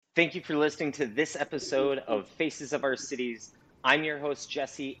Thank you for listening to this episode of Faces of Our Cities. I'm your host,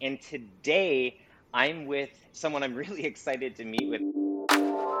 Jesse, and today I'm with someone I'm really excited to meet with.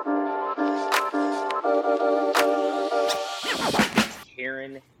 It's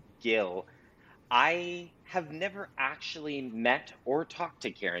Karen Gill. I have never actually met or talked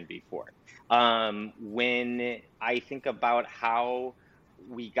to Karen before. When I think about how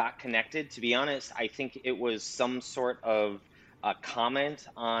we got connected, to be honest, I think it was some sort of a comment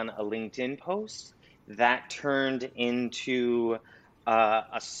on a LinkedIn post that turned into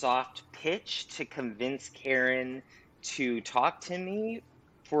a soft pitch to convince Karen to talk to me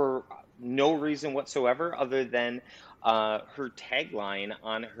for no reason whatsoever other than her tagline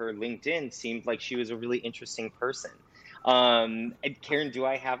on her LinkedIn seemed like she was a really interesting person. And Karen, do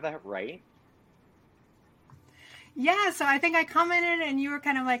I have that right? Yeah, so I think I commented and you were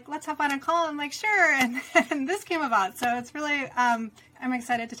kind of like, let's hop on a call. I'm like, sure. And this came about. So it's really, I'm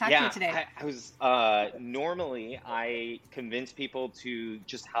excited to talk to you Yeah, today. I was normally I convince people to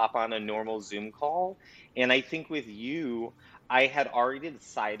just hop on a normal Zoom call. And I think with you, I had already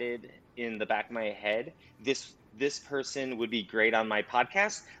decided in the back of my head, this person would be great on my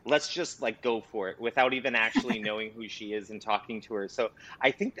podcast. Let's just like go for it without even actually knowing who she is and talking to her. So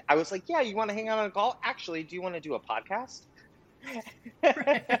I think I was like, yeah, you want to hang out on a call? Actually, do you want to do a podcast?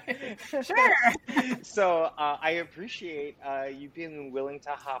 Sure. So I appreciate you being willing to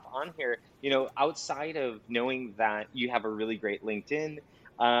hop on here. Outside of knowing that you have a really great LinkedIn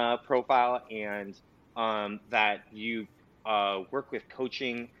profile and that you work with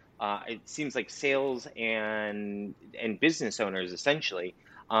coaching, it seems like sales and business owners essentially.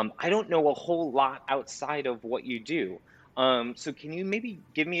 I don't know a whole lot outside of what you do. So can you maybe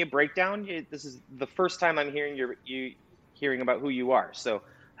give me a breakdown? This is the first time I'm hearing you hearing about who you are. So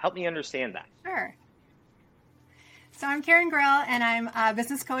help me understand that. Sure. So I'm Karen Grill, and I'm a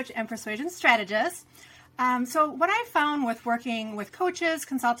business coach and persuasion strategist. So what I found with working with coaches,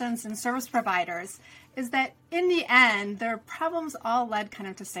 consultants, and service providers is that in the end, their problems all led kind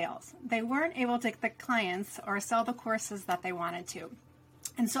of to sales. They weren't able to get the clients or sell the courses that they wanted to.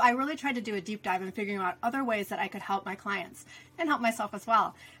 And so I really tried to do a deep dive in figuring out other ways that I could help my clients and help myself as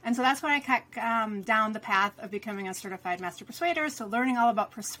well. And so that's when I cut down the path of becoming a certified master persuader. So learning all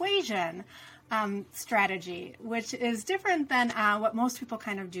about persuasion strategy, which is different than what most people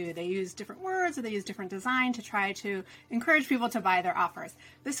kind of do. They use different words or they use different design to try to encourage people to buy their offers.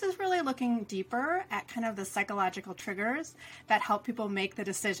 This is really looking deeper at kind of the psychological triggers that help people make the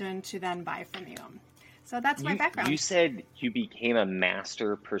decision to then buy from you. So that's my background. You said you became a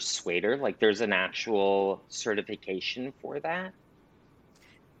master persuader, like there's an actual certification for that?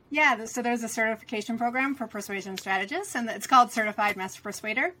 Yeah, so there's a certification program for persuasion strategists, and it's called Certified Master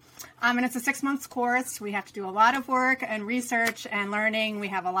Persuader. And it's a 6 months course. We have to do a lot of work and research and learning. We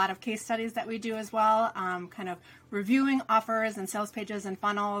have a lot of case studies that we do as well, kind of reviewing offers and sales pages and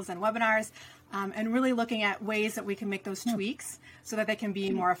funnels and webinars, and really looking at ways that we can make those tweaks so that they can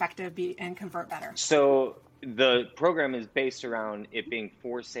be more effective and convert better. So the program is based around it being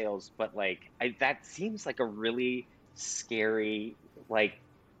for sales, but that seems like a really scary,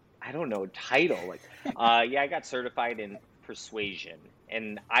 I don't know, title. Yeah, I got certified in persuasion,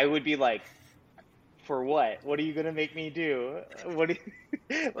 and I would be like, for what? What are you gonna make me do? What do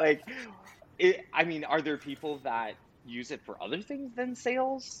you, I mean, are there people that use it for other things than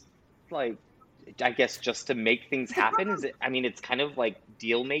sales? Like, I guess just to make things happen? Is it? I mean, it's kind of like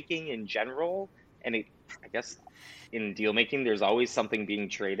deal making in general, and I guess in deal making, there's always something being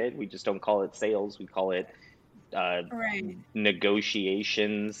traded. We just don't call it sales. We call it Right.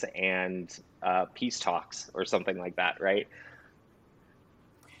 negotiations and peace talks or something like that, right?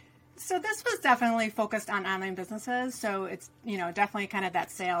 So this was definitely focused on online businesses. So it's, definitely kind of that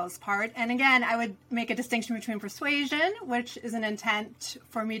sales part. And again, I would make a distinction between persuasion, which is an intent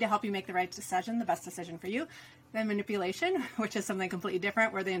for me to help you make the right decision, the best decision for you, then manipulation, which is something completely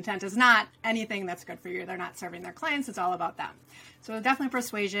different, where the intent is not anything that's good for you. They're not serving their clients. It's all about them. So definitely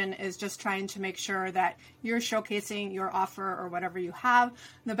persuasion is just trying to make sure that you're showcasing your offer or whatever you have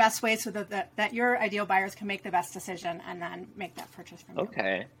the best way so that your ideal buyers can make the best decision and then make that purchase from you.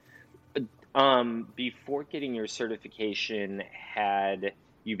 Okay. Before getting your certification, had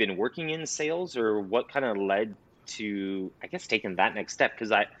you been working in sales, or what kind of led to, I guess, taking that next step?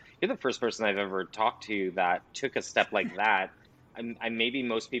 Because you're the first person I've ever talked to that took a step like that. Maybe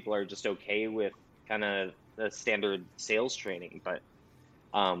most people are just okay with kind of the standard sales training, but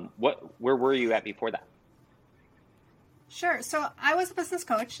where were you at before that? Sure. So I was a business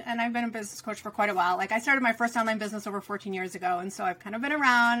coach, and I've been a business coach for quite a while. Like, I started my first online business over 14 years ago. And so I've kind of been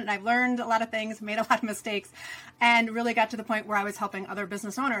around, and I've learned a lot of things, made a lot of mistakes, and really got to the point where I was helping other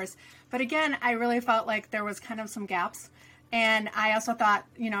business owners. But again, I really felt like there was kind of some gaps. And I also thought,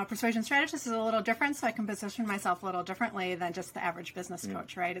 persuasion strategist is a little different, so I can position myself a little differently than just the average business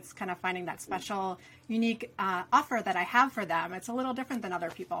coach, right? It's kind of finding that special, unique offer that I have for them. It's a little different than other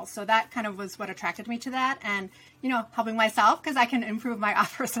people. So that kind of was what attracted me to that. And, helping myself because I can improve my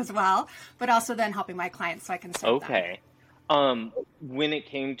offers as well, but also then helping my clients so I can serve them. Okay. When it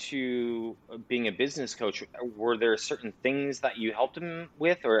came to being a business coach, were there certain things that you helped them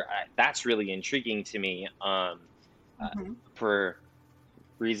with, or that's really intriguing to me, Mm-hmm. for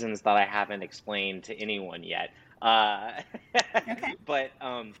reasons that I haven't explained to anyone yet. Uh, Okay. but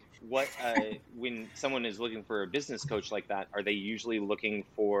when someone is looking for a business coach like that, are they usually looking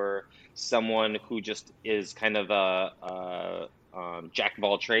for someone who just is kind of a jack of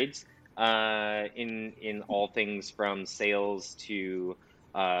all trades, in all things from sales to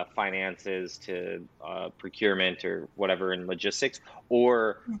finances to procurement or whatever in logistics,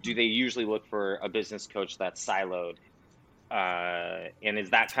 or do Mhm. they usually look for a business coach that's siloed? And is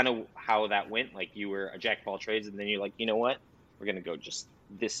that kind of how that went? Like, you were a jack of all trades, and then you're like, you know what? We're going to go just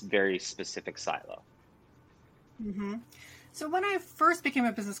this very specific silo. Mm-hmm. So when I first became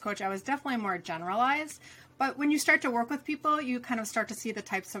a business coach, I was definitely more generalized. But when you start to work with people, you kind of start to see the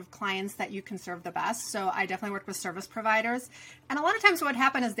types of clients that you can serve the best. So I definitely worked with service providers. And a lot of times what would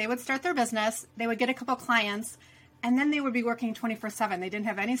happen is they would start their business, they would get a couple clients, and then they would be working 24/7. They didn't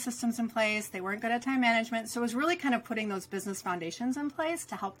have any systems in place. They weren't good at time management. So it was really kind of putting those business foundations in place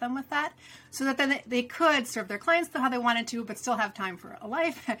to help them with that so that then they could serve their clients how they wanted to, but still have time for a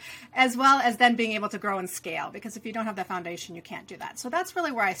life, as well as then being able to grow and scale. Because if you don't have that foundation, you can't do that. So that's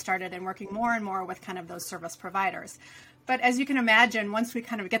really where I started in working more and more with kind of those service providers. But as you can imagine, once we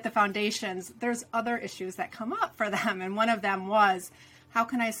kind of get the foundations, there's other issues that come up for them. And one of them was, how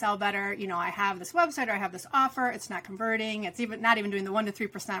can I sell better? I have this website or I have this offer. It's not converting. It's even not even doing the 1 to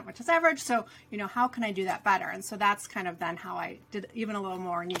 3%, which is average. So, how can I do that better? And so that's kind of then how I did even a little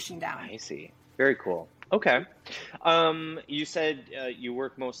more niching down. I see. Very cool. Okay. You said you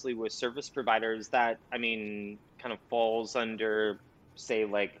work mostly with service providers. That, I mean, kind of falls under, say,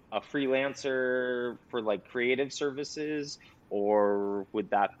 like a freelancer for like creative services, or would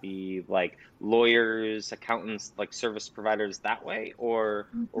that be like lawyers, accountants, like service providers that way, or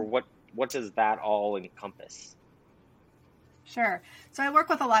what does that all encompass? Sure. So I work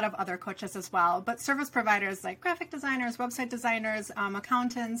with a lot of other coaches as well, but service providers like graphic designers, website designers,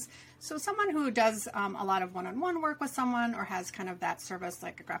 accountants. So someone who does a lot of one-on-one work with someone or has kind of that service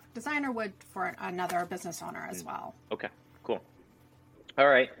like a graphic designer would for another business owner as well. Okay, cool. All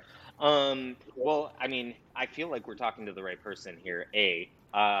right. Well, I mean, I feel like we're talking to the right person here.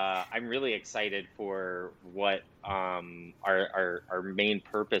 I'm really excited for what our main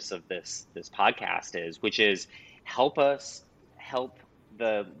purpose of this podcast is, which is help the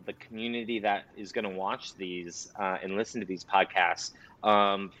community that is going to watch these and listen to these podcasts,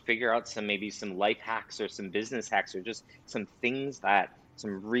 figure out some life hacks or some business hacks or just some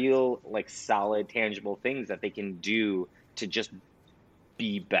real, like, solid, tangible things that they can do to just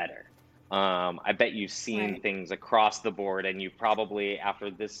be better. I bet you've seen Right. things across the board, and you probably,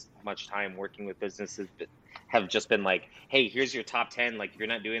 after this much time working with businesses, have just been like, "Hey, here's your top 10. Like, you're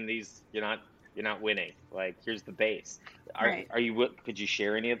not doing these, you're not winning. Like, here's the base." Right. Could you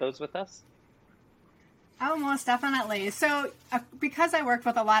share any of those with us? Oh, most definitely. So, because I worked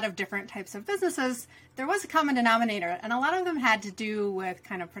with a lot of different types of businesses, there was a common denominator, and a lot of them had to do with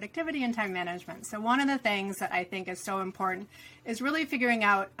kind of productivity and time management. So, one of the things that I think is so important is really figuring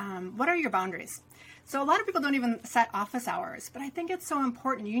out what are your boundaries. So, a lot of people don't even set office hours, but I think it's so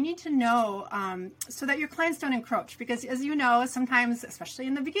important. You need to know so that your clients don't encroach, because as you know, sometimes, especially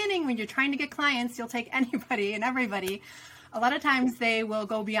in the beginning, when you're trying to get clients, you'll take anybody and everybody. A lot of times they will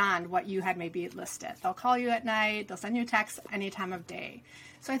go beyond what you had maybe listed. They'll call you at night, they'll send you texts any time of day.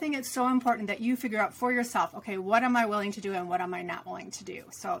 So I think it's so important that you figure out for yourself, okay, what am I willing to do and what am I not willing to do?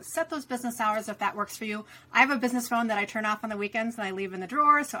 So set those business hours if that works for you. I have a business phone that I turn off on the weekends and I leave in the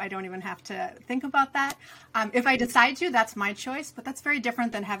drawer, so I don't even have to think about that. If I decide to, that's my choice, but that's very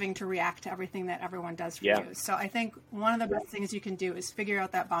different than having to react to everything that everyone does for Yeah. you. So I think one of the best things you can do is figure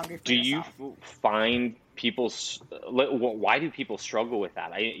out that boundary for Do you yourself. find why do people struggle with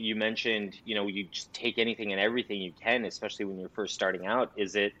that? You mentioned, you just take anything and everything you can, especially when you're first starting out.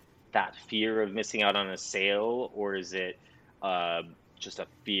 Is it that fear of missing out on a sale, or is it uh, just a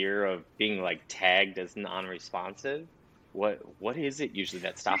fear of being like tagged as non-responsive? What is it usually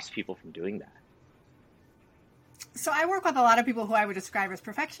that stops people from doing that? So I work with a lot of people who I would describe as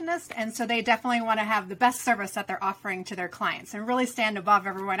perfectionists, and so they definitely want to have the best service that they're offering to their clients and really stand above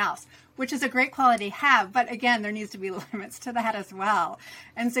everyone else, which is a great quality to have. But again, there needs to be limits to that as well.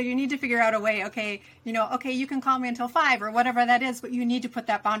 And so you need to figure out a way, okay, you can call me until 5 or whatever that is, but you need to put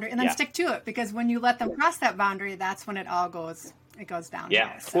that boundary and then stick to it, because when you let them cross that boundary, that's when it goes down.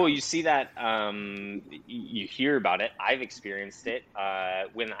 Yeah. So. Well, you see that, you hear about it. I've experienced it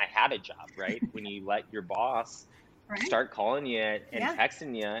when I had a job, right? When you let your boss start calling you and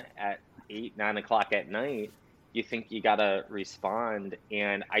texting you at 8, 9 o'clock at night, you think you gotta respond.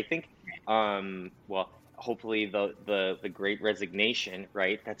 And I think, well, hopefully the Great Resignation,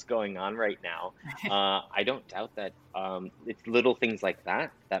 right, that's going on right now. I don't doubt that it's little things like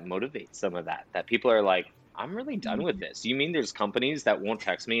that motivate some of that people are like, I'm really done with this. You mean there's companies that won't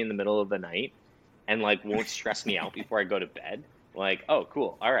text me in the middle of the night and like won't stress me out before I go to bed? Like, oh,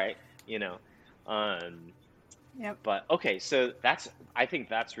 cool. All right. Yep. But okay, so I think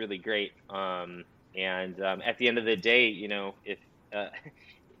that's really great. And at the end of the day,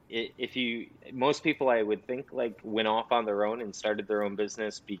 if most people, I would think, like, went off on their own and started their own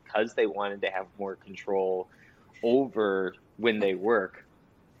business because they wanted to have more control over when they work.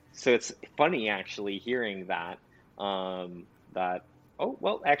 So it's funny actually hearing that, oh,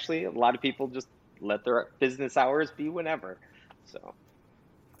 well, actually a lot of people just let their business hours be whenever. So.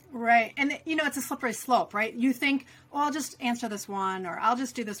 Right. And, it's a slippery slope, right? You think, I'll just answer this one, or I'll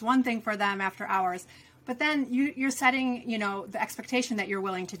just do this one thing for them after hours. But then you're setting, the expectation that you're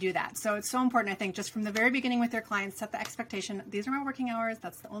willing to do that. So it's so important, I think, just from the very beginning with your clients, set the expectation. These are my working hours.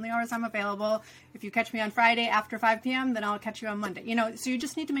 That's the only hours I'm available. If you catch me on Friday after 5 p.m., then I'll catch you on Monday. So you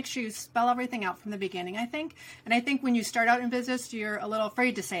just need to make sure you spell everything out from the beginning, I think. And I think when you start out in business, you're a little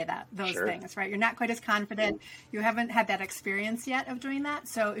afraid to say those things, right? You're not quite as confident. You haven't had that experience yet of doing that.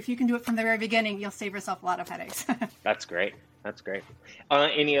 So if you can do it from the very beginning, you'll save yourself a lot of headaches. That's great. That's great.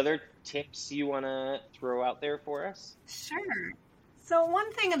 Any other tips you want to throw out there for us? Sure. So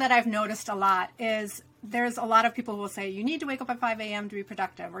one thing that I've noticed a lot is there's a lot of people who will say you need to wake up at 5 a.m. to be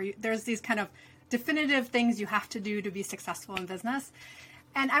productive, or there's these kind of definitive things you have to do to be successful in business.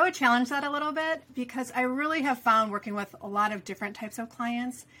 And I would challenge that a little bit, because I really have found, working with a lot of different types of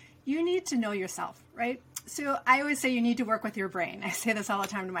clients, you need to know yourself, right? So I always say you need to work with your brain. I say this all the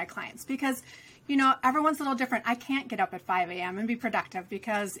time to my clients, because everyone's a little different. I can't get up at 5 a.m. and be productive,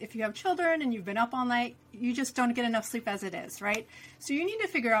 because if you have children and you've been up all night, you just don't get enough sleep as it is, right? So you need to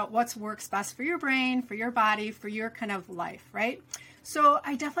figure out what works best for your brain, for your body, for your kind of life, right? So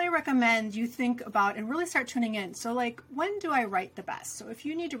I definitely recommend you think about and really start tuning in. So like, when do I write the best? So if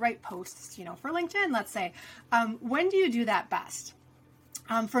you need to write posts, for LinkedIn, let's say, when do you do that best?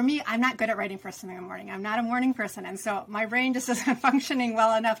 For me, I'm not good at writing first thing in the morning. I'm not a morning person. And so my brain just isn't functioning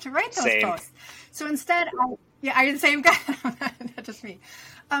well enough to write those posts. So instead, are you the same guy? Not just me.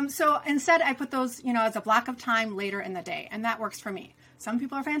 So instead, I put those, as a block of time later in the day. And that works for me. Some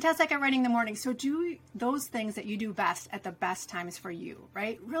people are fantastic at writing in the morning. So do those things that you do best at the best times for you,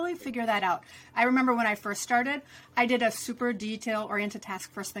 right? Really figure that out. I remember when I first started, I did a super detail-oriented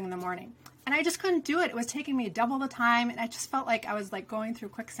task first thing in the morning. And I just couldn't do it. It was taking me double the time. And I just felt like I was like going through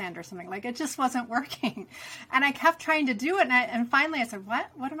quicksand or something. Like it just wasn't working. And I kept trying to do it. And finally I said, what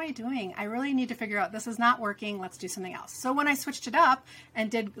am I doing? I really need to figure out, this is not working. Let's do something else. So when I switched it up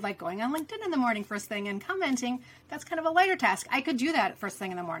and did like going on LinkedIn in the morning first thing and commenting, that's kind of a lighter task. I could do that first thing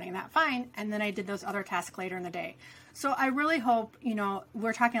in the morning, that's fine. And then I did those other tasks later in the day. So I really hope,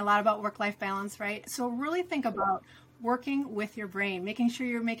 we're talking a lot about work-life balance, right? So really think about working with your brain, making sure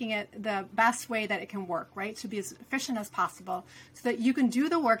you're making it the best way that it can work, right? To be as efficient as possible so that you can do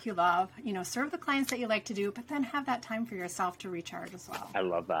the work you love, serve the clients that you like to do, but then have that time for yourself to recharge as well. I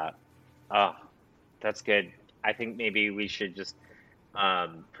love that. Oh, that's good. I think maybe we should just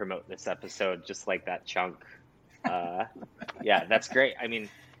promote this episode just like that chunk. Yeah, that's great. I mean,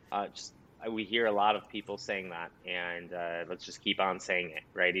 we hear a lot of people saying that, and let's just keep on saying it,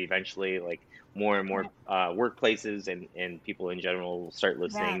 right? Eventually, like, more and more workplaces and people in general will start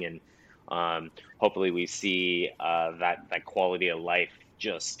listening, and hopefully we see that quality of life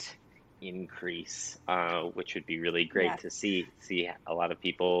just increase, which would be really great to see a lot of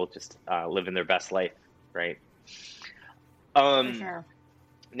people just living their best life, right? For sure.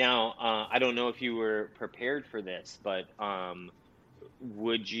 Now, I don't know if you were prepared for this, but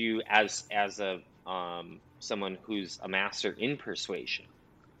would you, as a someone who's a master in persuasion,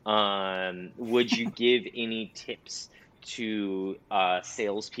 would you give any tips to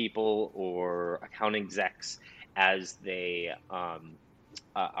salespeople or account execs as they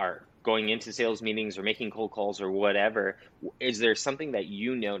are going into sales meetings or making cold calls or whatever? Is there something that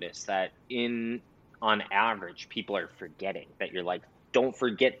you notice that in on average people are forgetting, that you're like, don't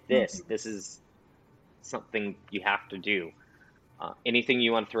forget this. Mhm. This is something you have to do. Anything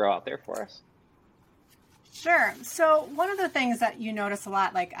you want to throw out there for us? Sure. So one of the things that you notice a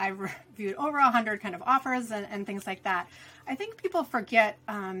lot, like I've reviewed over 100 kind of offers and things like that. I think people forget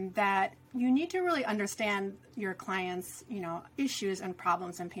that you need to really understand your clients, issues and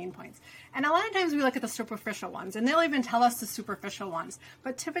problems and pain points. And a lot of times we look at the superficial ones, and they'll even tell us the superficial ones.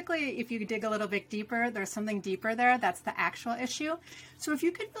 But typically, if you dig a little bit deeper, there's something deeper there. That's the actual issue. So if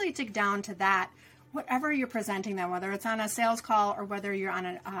you could really dig down to that, whatever you're presenting them, whether it's on a sales call or whether you're on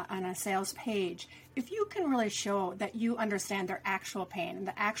a sales page, if you can really show that you understand their actual pain and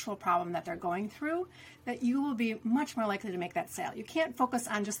the actual problem that they're going through, that you will be much more likely to make that sale. You can't focus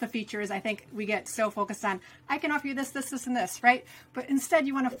on just the features. I think we get so focused on, I can offer you this, this, this, and this, right? But instead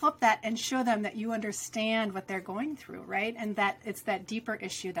you want to flip that and show them that you understand what they're going through, right? And that it's that deeper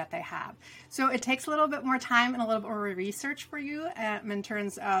issue that they have. So it takes a little bit more time and a little bit more research for you in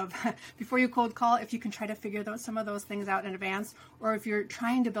terms of before you cold call, if you can try to figure some of those things out in advance, or if you're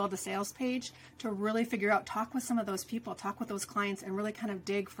trying to build a sales page to really figure out, talk with some of those people, talk with those clients and really kind of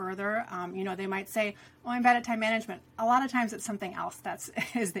dig further. They might say, oh, I'm bad at time management. A lot of times it's something else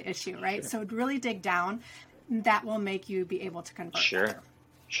is the issue, right? Sure. So really dig down. That will make you be able to convert.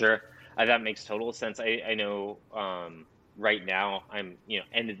 Sure. That makes total sense. I know right now I'm,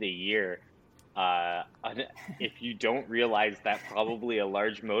 end of the year. If you don't realize that, probably a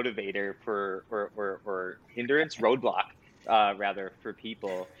large motivator for or hindrance, roadblock, rather, for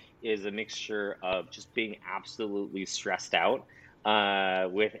people is a mixture of just being absolutely stressed out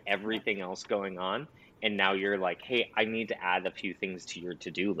with everything else going on. And now you're like, hey, I need to add a few things to your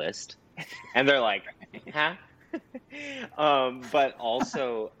to-do list. And they're like, huh? But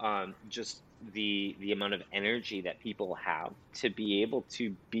also just the amount of energy that people have to be able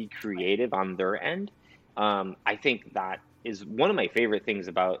to be creative on their end. I think that is one of my favorite things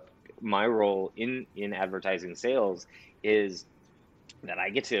about my role in advertising sales, is that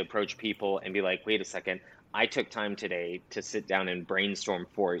I get to approach people and be like, wait a second, I took time today to sit down and brainstorm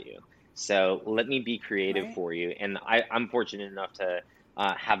for you. So let me be creative for you. And I'm fortunate enough to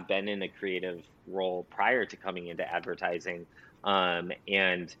have been in a creative role prior to coming into advertising. So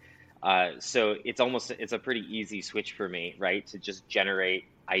it's a pretty easy switch for me, right? To just generate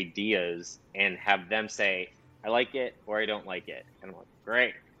ideas and have them say, I like it or I don't like it. And I'm like,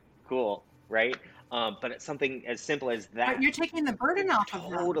 great, cool, right? But it's something as simple as that. But you're taking the burden off of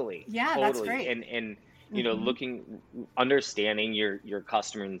them. Totally. That's great. And understanding your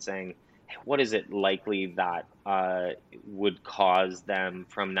customer and saying, hey, what is it likely that would cause them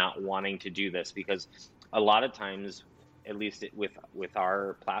from not wanting to do this? Because a lot of times, at least with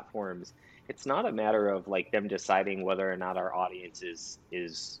our platforms, it's not a matter of like them deciding whether or not our audience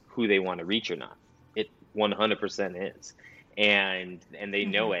is who they want to reach or not. It 100% is, and they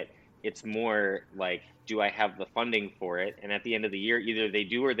know it. It's more like, do I have the funding for it? And at the end of the year, either they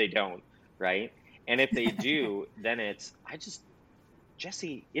do or they don't, right? And if they do, then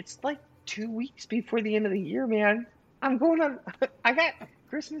Jesse, it's like 2 weeks before the end of the year, man. I'm going on, I got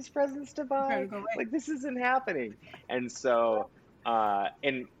Christmas presents to buy. Like, this isn't happening. And so,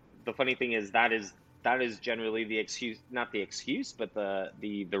 and the funny thing is that is generally the excuse, not the excuse, but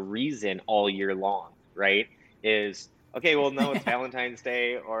the reason all year long, right? Is, okay, well, no, it's Valentine's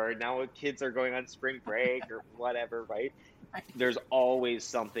Day, or now kids are going on spring break or whatever, right? There's always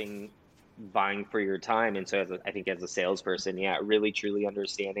something vying for your time. And so I think as a salesperson, really truly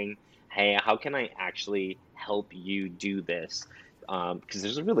understanding, hey, how can I actually help you do this? Because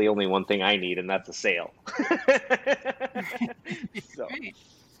there's really only one thing I need, and that's a sale. So.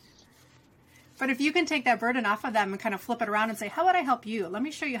 But if you can take that burden off of them and kind of flip it around and say, how would I help you? Let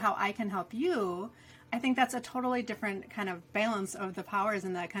me show you how I can help you. I think that's a totally different kind of balance of the powers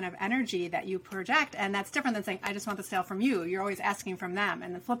and that kind of energy that you project. And that's different than saying, I just want the sale from you. You're always asking from them.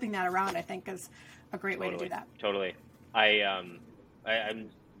 And then flipping that around, I think, is a great way to do that. Totally. I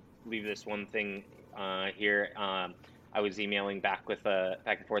leave this one thing here. I was emailing back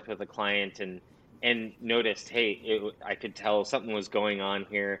and forth with a client and noticed, hey, I could tell something was going on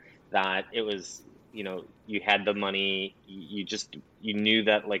here, that it was, you had the money, you knew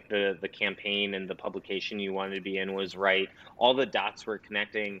that like the campaign and the publication you wanted to be in was right. All the dots were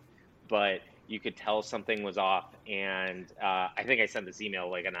connecting, but you could tell something was off. And I think I sent this email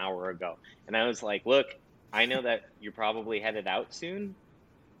like an hour ago, and I was like, look, I know that you're probably headed out soon.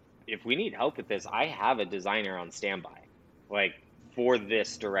 If we need help with this, I have a designer on standby, like, for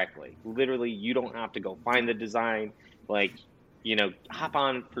this directly. Literally, you don't have to go find the design, like, hop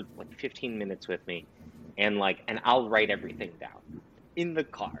on for like 15 minutes with me, and I'll write everything down. in the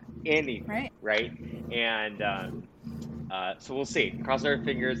car, anything, right? And so we'll see. Cross our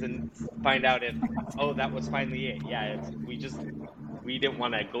fingers and find out if, oh, that was finally it. Yeah, we didn't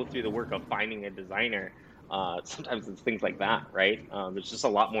want to go through the work of finding a designer. Sometimes it's things like that, right? There's just a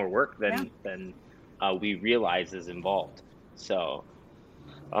lot more work than we realize is involved. So,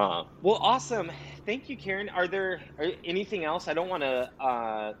 well, awesome. Thank you, Karen. Anything else? I don't want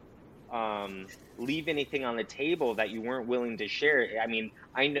to leave anything on the table that you weren't willing to share. I mean,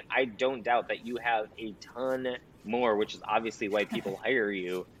 I don't doubt that you have a ton more, which is obviously why people hire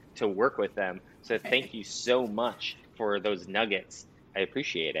you to work with them. So thank you so much for those nuggets. I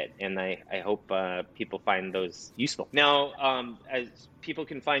appreciate it, and I hope people find those useful. Now, as people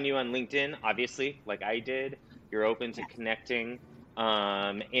can find you on LinkedIn, obviously, like I did, you're open to connecting,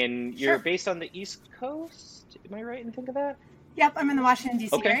 and you're based on the East Coast. Am I right in thinking of that? Yep, I'm in the Washington,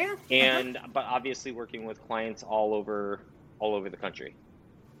 D.C. area. And but obviously working with clients all over the country.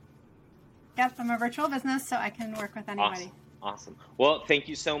 Yep, I'm a virtual business, so I can work with anybody. Awesome. Well, thank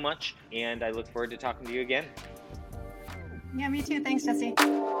you so much, and I look forward to talking to you again. Yeah, me too. Thanks, Jesse.